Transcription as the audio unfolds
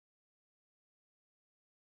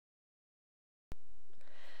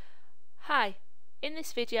Hi, in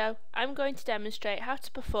this video I'm going to demonstrate how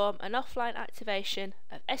to perform an offline activation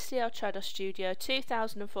of SDL Trados Studio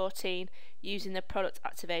 2014 using the Product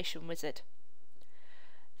Activation Wizard.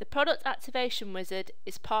 The Product Activation Wizard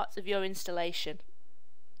is part of your installation.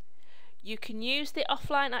 You can use the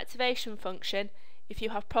offline activation function if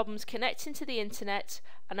you have problems connecting to the internet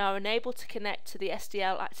and are unable to connect to the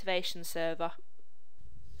SDL Activation server.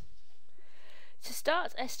 To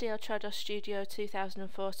start SDL Trados Studio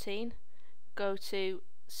 2014, go to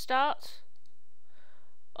Start,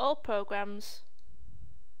 All Programs,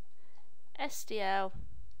 SDL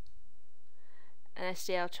and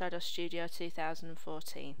SDL Trados Studio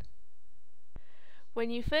 2014.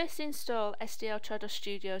 When you first install SDL Trados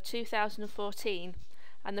Studio 2014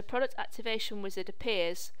 and the Product Activation Wizard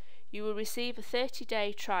appears, you will receive a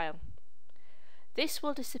 30-day trial. This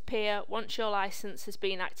will disappear once your license has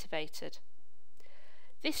been activated.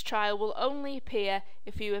 This trial will only appear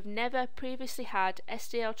if you have never previously had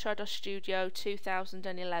SDL Trados Studio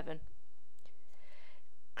 2011.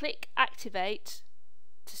 Click Activate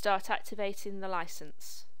to start activating the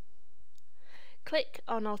license. Click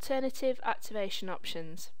on Alternative Activation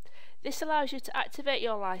Options. This allows you to activate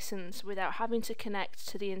your license without having to connect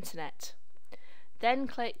to the internet. Then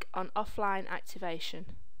click on Offline Activation.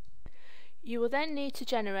 You will then need to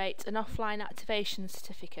generate an offline activation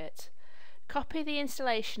certificate. Copy the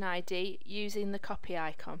installation ID using the copy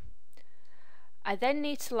icon. I then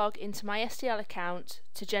need to log into my SDL account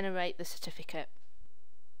to generate the certificate.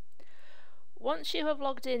 Once you have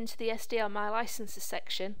logged into the SDL My Licenses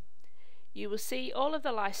section, you will see all of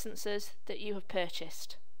the licenses that you have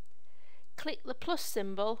purchased. Click the plus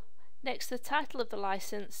symbol next to the title of the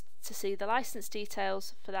license to see the license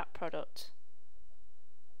details for that product.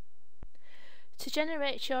 To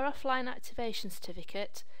generate your offline activation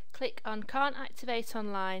certificate, click on Can't Activate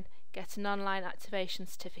Online, Get an Online Activation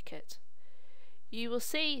Certificate. You will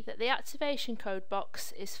see that the activation code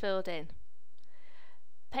box is filled in.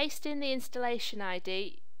 Paste in the installation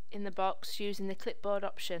ID in the box using the clipboard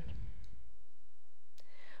option.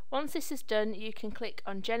 Once this is done, you can click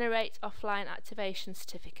on Generate Offline Activation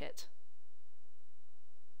Certificate.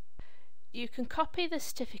 You can copy the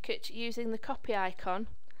certificate using the copy icon,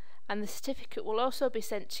 and the certificate will also be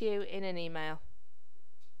sent to you in an email.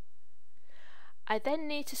 I then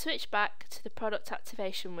need to switch back to the Product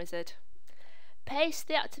Activation Wizard. Paste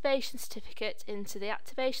the activation certificate into the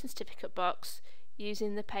activation certificate box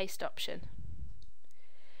using the paste option.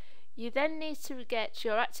 You then need to get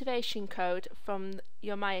your activation code from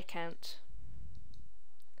your My account,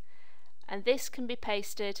 and this can be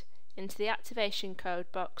pasted into the activation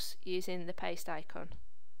code box using the paste icon.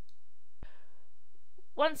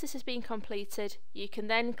 Once this has been completed, you can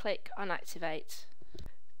then click on Activate.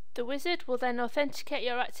 The wizard will then authenticate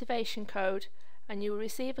your activation code and you will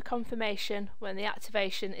receive a confirmation when the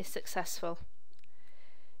activation is successful.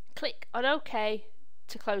 Click on OK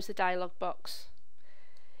to close the dialog box.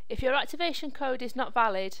 If your activation code is not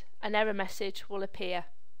valid, an error message will appear.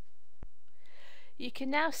 You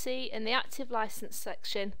can now see in the Active License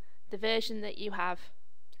section the version that you have.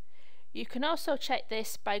 You can also check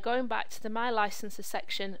this by going back to the My Licenses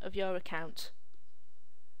section of your account.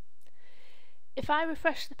 If I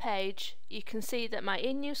refresh the page, you can see that my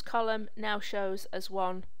In Use column now shows as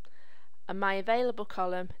 1 and my Available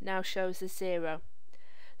column now shows as 0.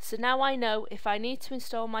 So now I know if I need to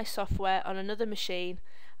install my software on another machine,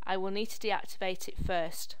 I will need to deactivate it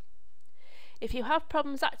first. If you have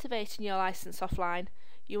problems activating your license offline,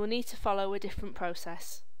 you will need to follow a different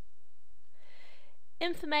process.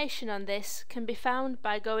 Information on this can be found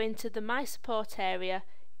by going to the My Support area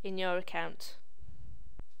in your account.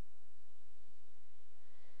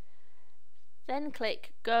 Then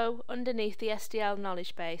click Go underneath the SDL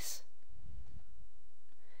knowledge base.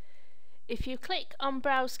 If you click on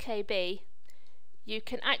Browse KB, you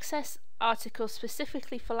can access articles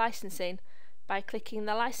specifically for licensing by clicking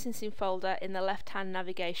the licensing folder in the left-hand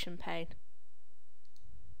navigation pane.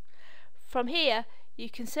 From here, you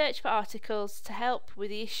can search for articles to help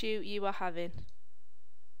with the issue you are having.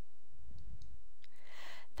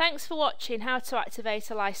 Thanks for watching how to activate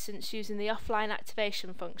a license using the offline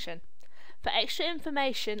activation function. For extra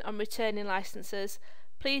information on returning licenses,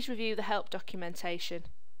 please review the help documentation.